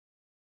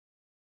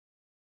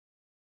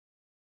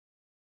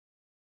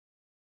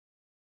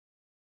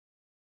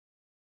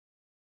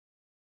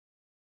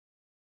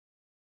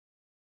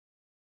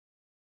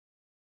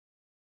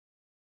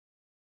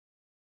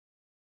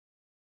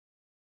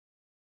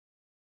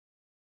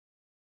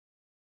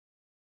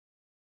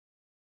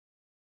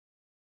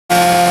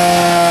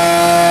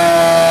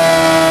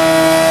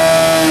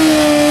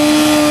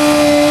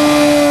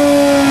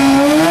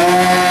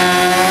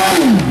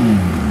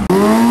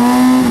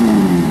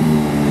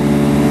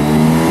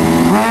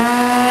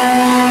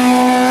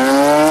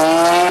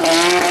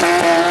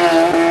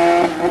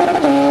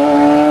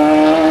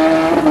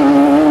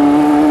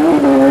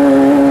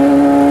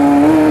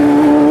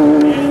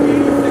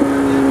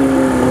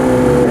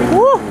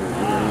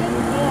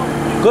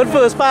Good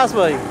first pass,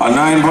 boy. A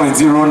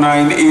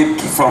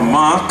 9.098 from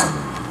Mark.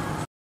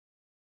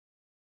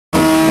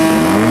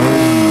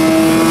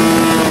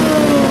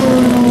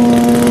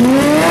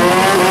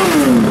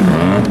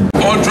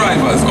 All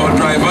drivers, all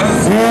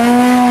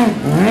drivers.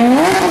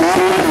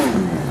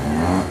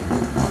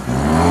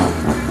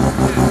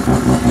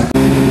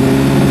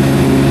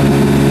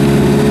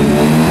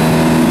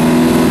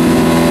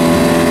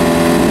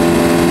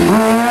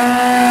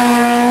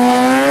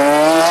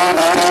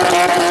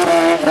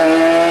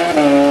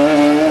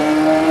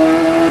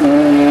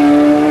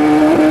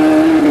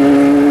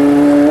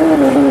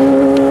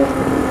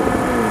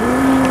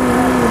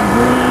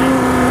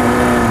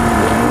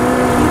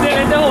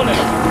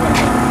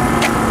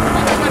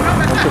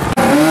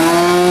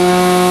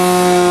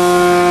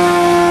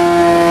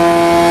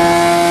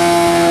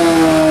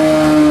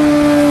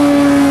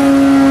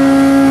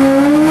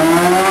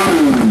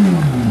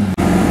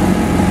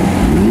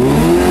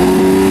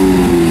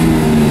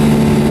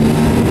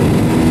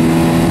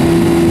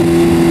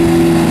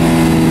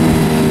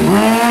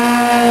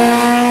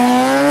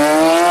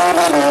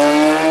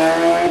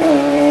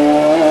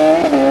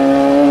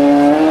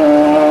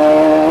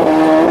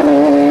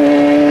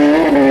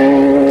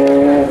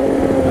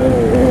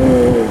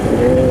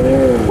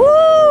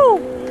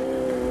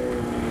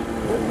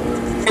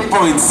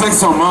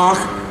 8.6 on Mark.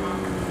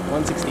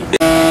 160.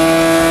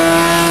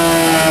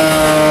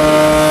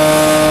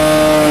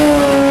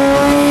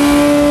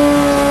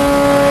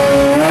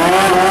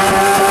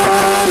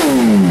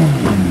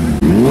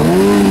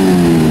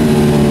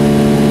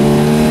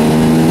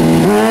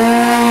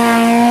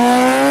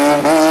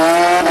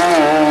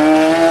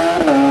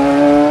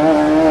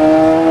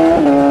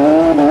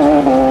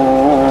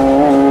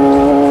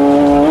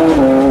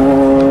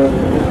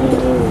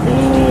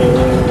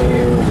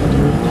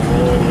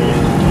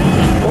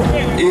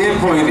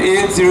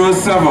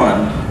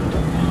 .807.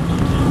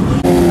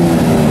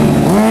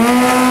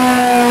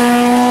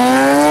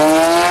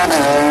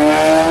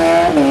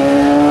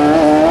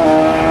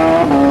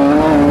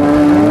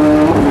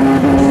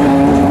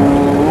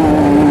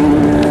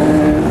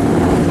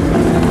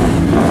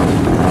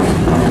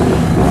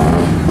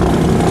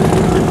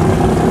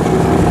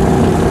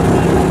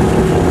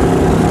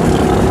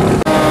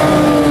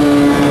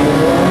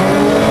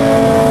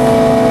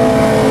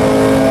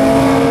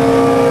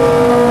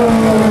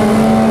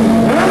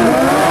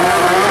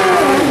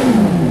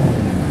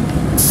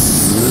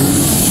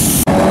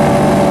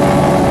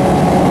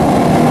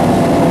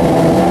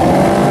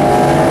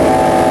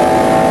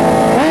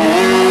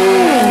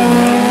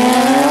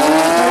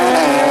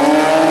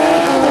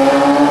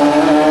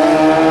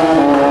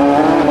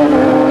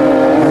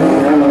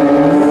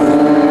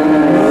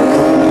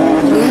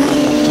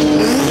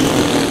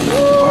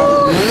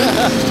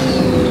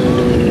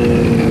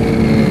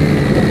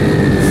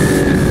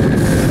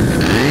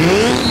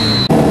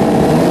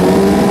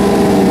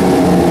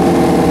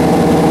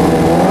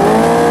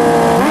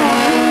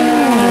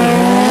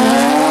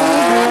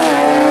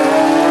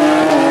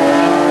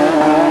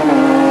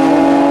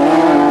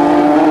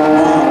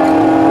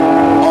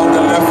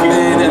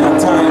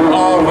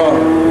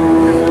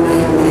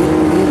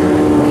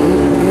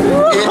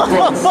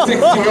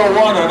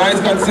 A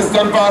nice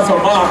consistent pass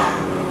from Mark.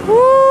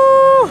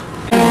 Woo!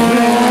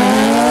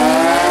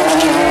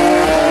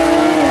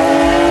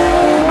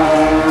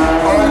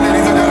 Alright,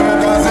 ladies and gentlemen,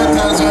 that's it.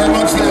 Thanks very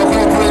much for your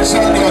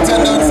cooperation, your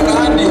attendance,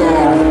 and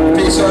your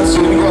patience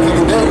during the course of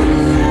the day.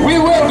 We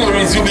will be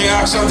resuming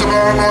action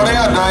tomorrow morning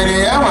at 9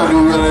 a.m. and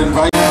we will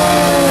invite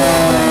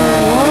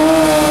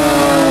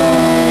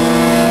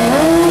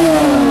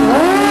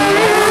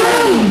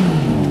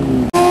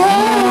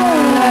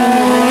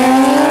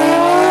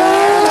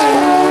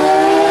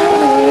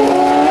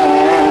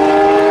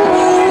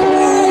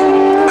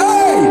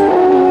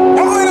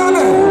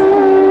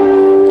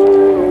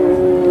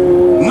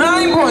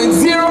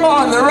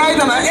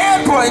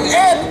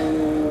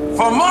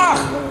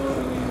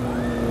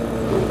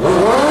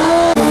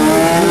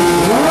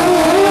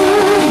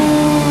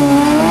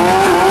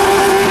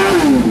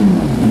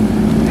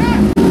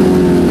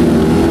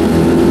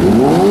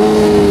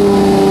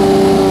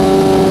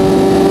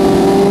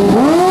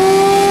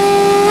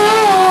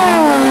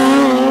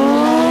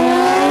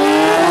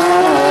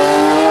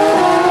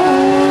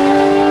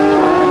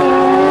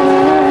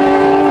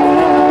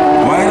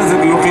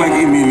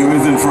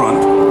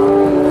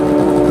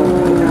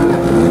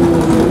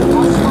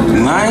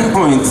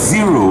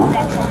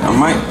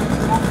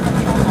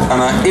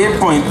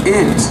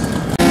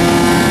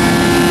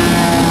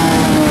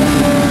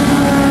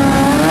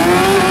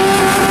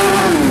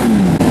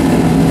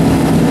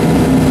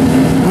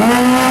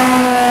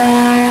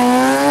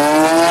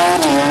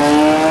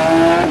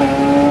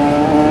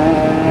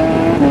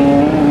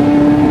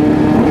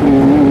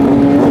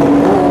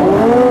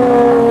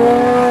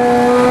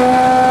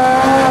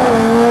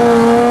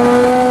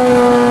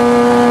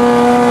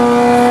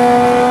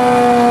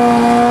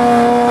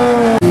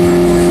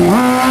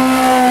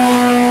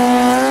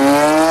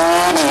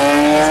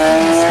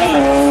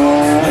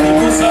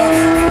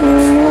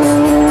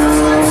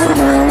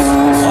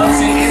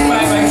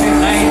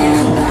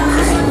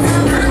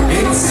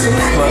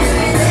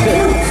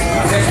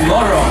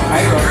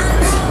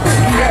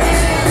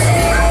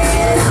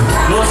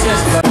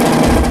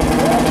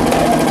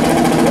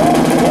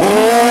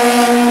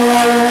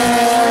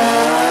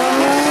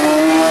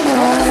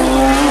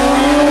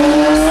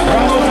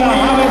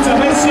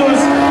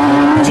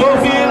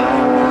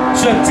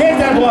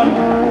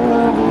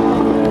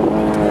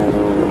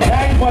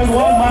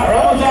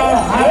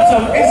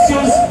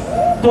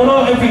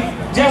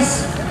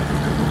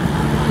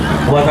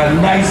What a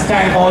nice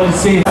time all the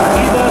same.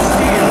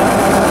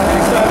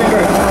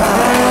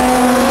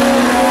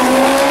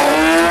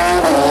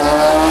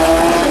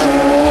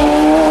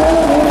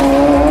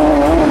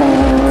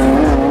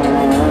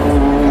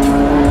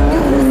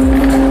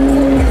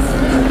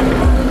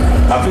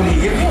 After he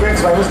hit the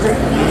brakes by mistake.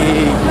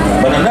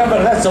 But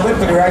nonetheless, a whip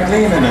to the right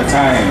lane and a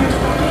time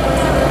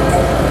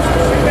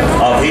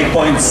of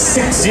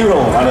 8.60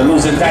 and a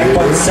losing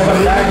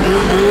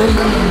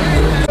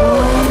 9.79.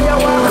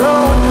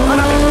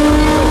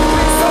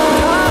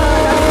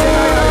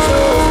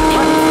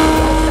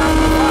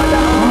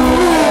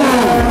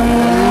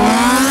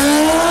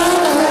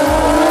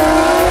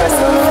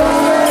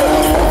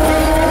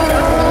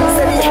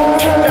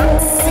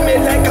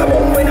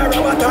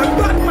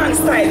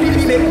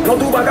 Go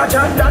to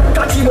Bagachat, that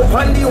catch him up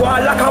on the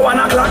wall like a 1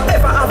 o'clock.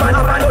 Ever have an